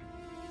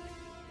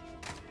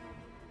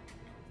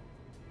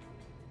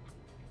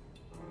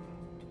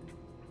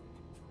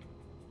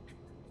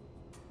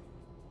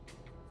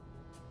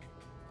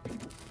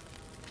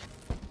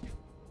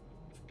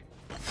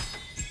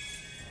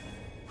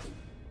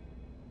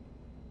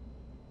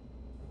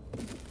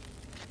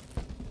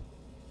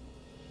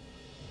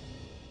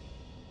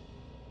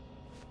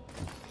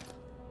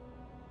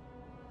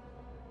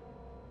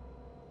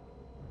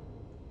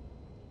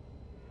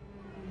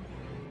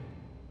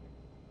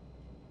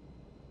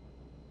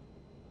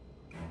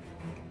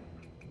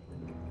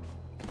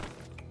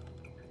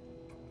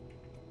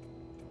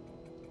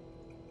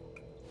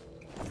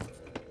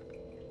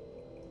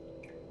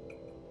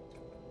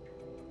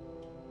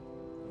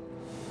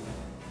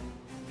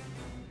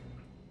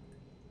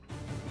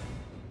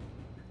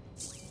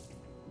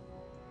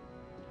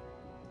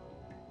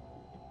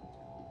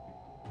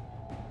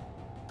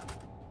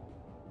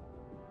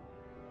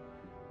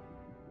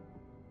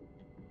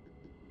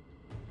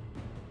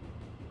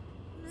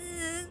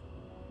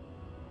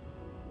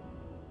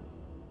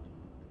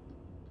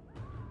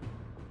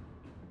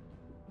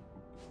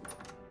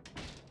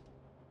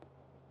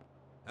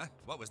 Huh?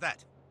 What was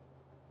that?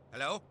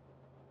 Hello?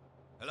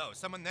 Hello,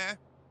 someone there?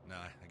 No,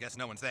 I guess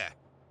no one's there.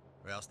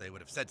 Or else they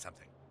would have said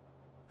something.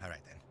 All right,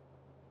 then.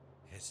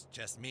 It's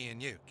just me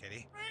and you,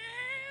 kitty.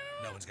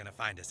 No one's gonna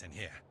find us in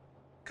here.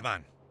 Come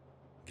on.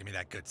 Give me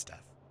that good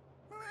stuff.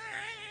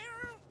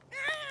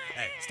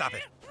 Hey, stop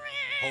it.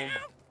 Hold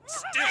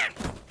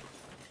still!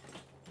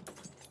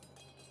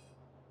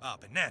 Oh,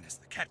 bananas.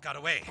 The cat got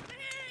away.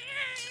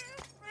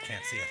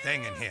 Can't see a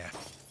thing in here.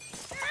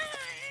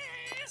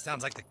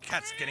 Sounds like the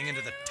cat's getting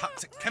into the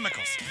toxic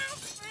chemicals.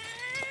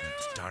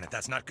 Darn it,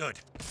 that's not good.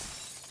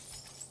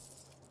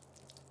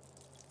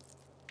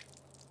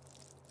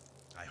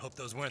 I hope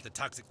those weren't the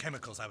toxic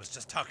chemicals I was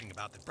just talking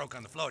about that broke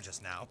on the floor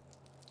just now.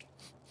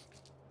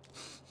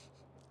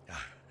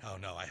 Oh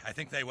no, I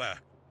think they were.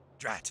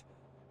 Drat.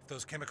 If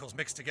those chemicals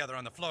mix together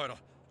on the floor, it'll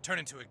turn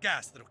into a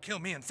gas that'll kill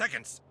me in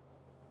seconds.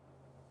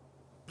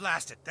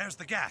 Blast it, there's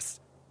the gas.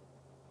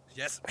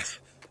 Yes,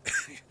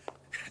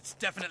 it's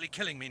definitely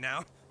killing me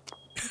now.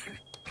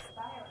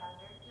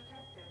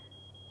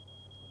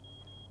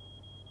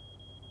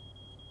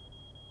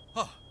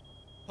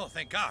 Oh,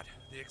 thank God.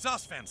 The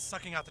exhaust fan's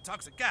sucking out the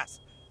toxic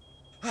gas.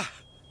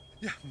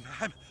 Yeah,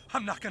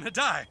 I'm not gonna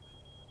die.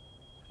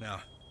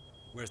 Now,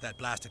 where's that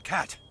blasted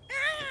cat?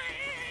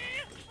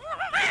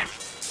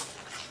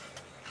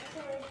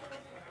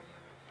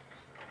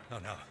 Oh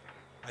no,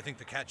 I think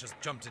the cat just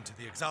jumped into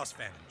the exhaust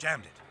fan and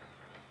jammed it.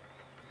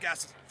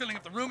 gas is filling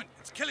up the room and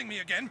it's killing me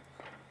again.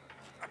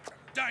 I'm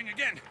dying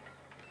again.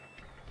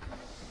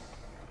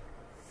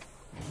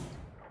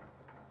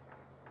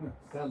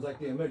 Sounds like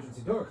the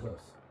emergency door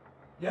closed.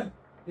 Yep,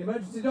 the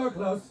emergency door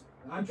closed.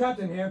 I'm trapped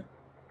in here.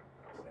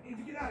 I need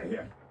to get out of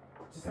here.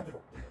 Just have to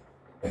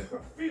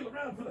feel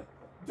around for the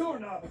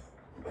doorknob.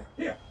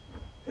 Here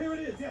it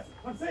is. Yes,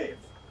 I'm saved.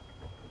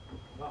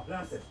 Oh,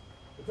 blast it.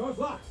 The door's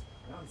locked.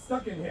 Now I'm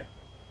stuck in here.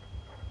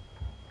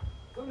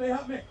 Somebody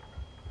help me.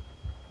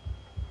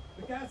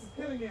 The gas is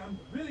killing me. I'm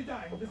really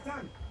dying this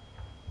time.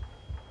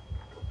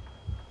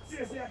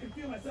 Seriously, I can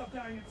feel myself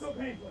dying. It's so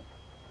painful.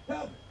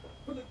 Help!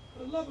 For the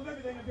love of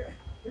everything,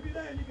 if you're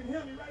there and you can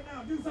hear me right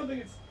now, do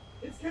something.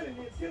 It's killing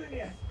me. It's killing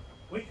me.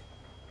 Wait.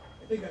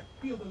 I think I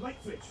feel the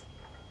light switch.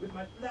 With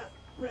my last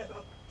breath,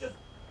 I'll just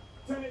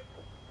turn it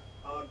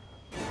on.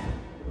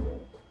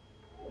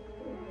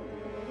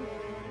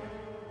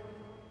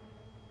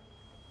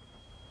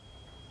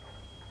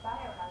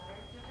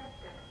 Biohazard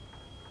detected.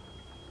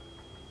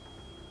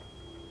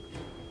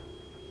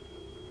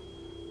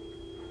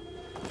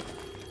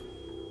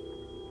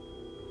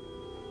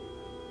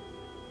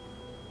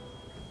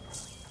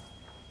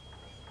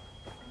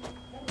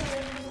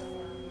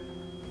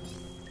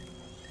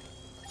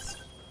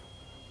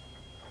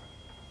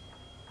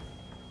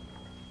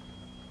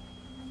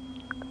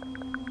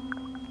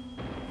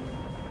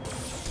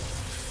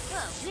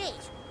 Oh, Rich,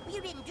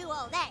 you didn't do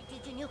all that,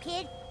 did you, new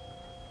kid?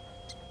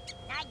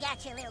 I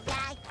got you, little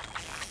guy.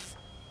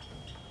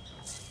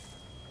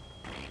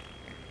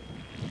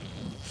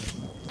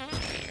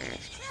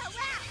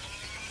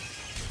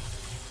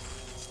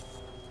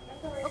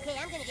 Okay,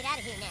 I'm gonna get out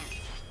of here now.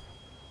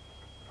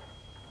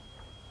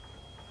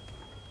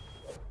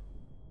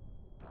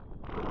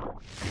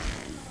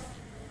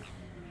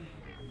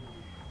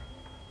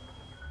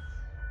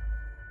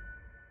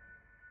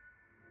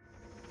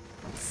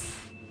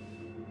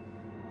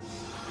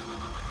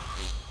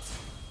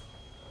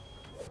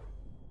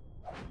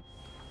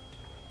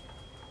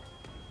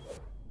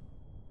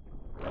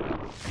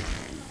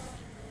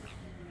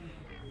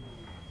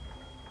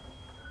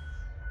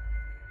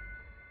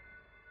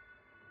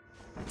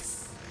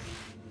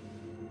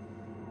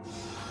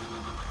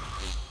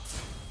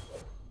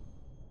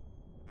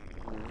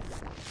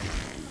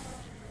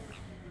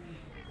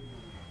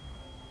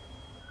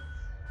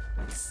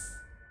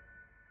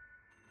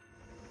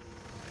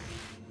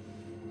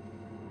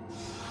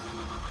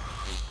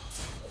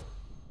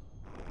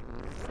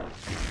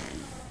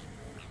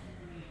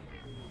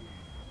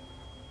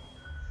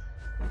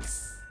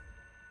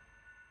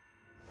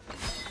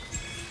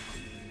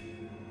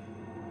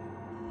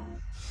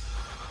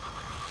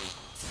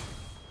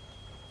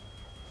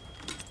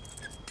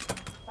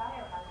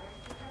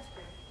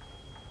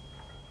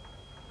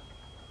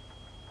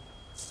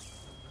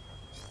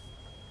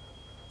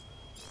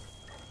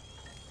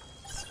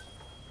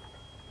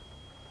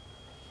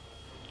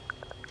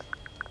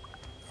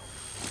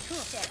 Cool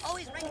said,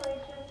 always right.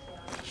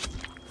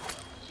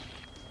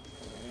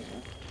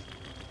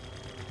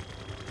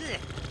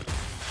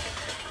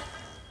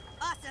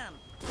 Awesome.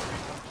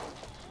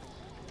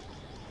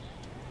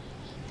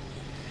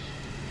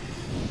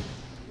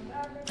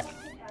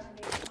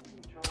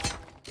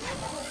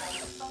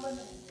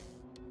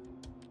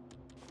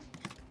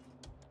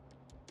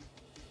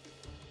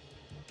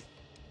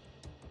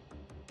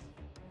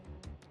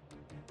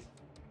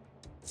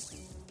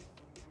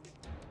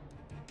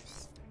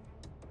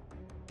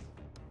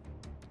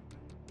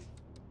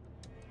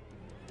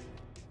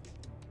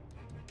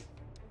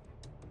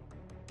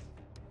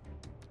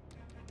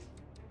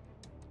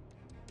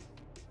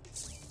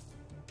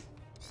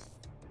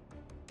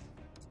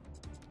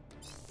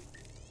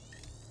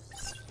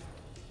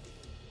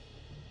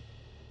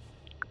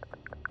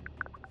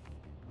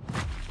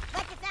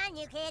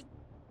 You kid.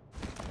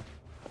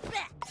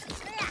 Yeah,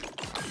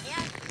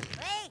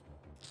 ready,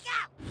 go!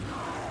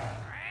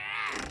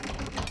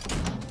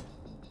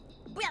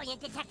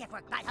 Brilliant detective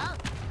work, butthole.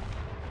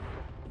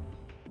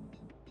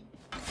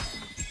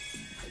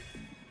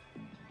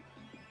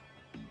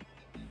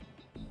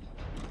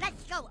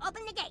 Let's go.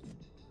 Open the gate.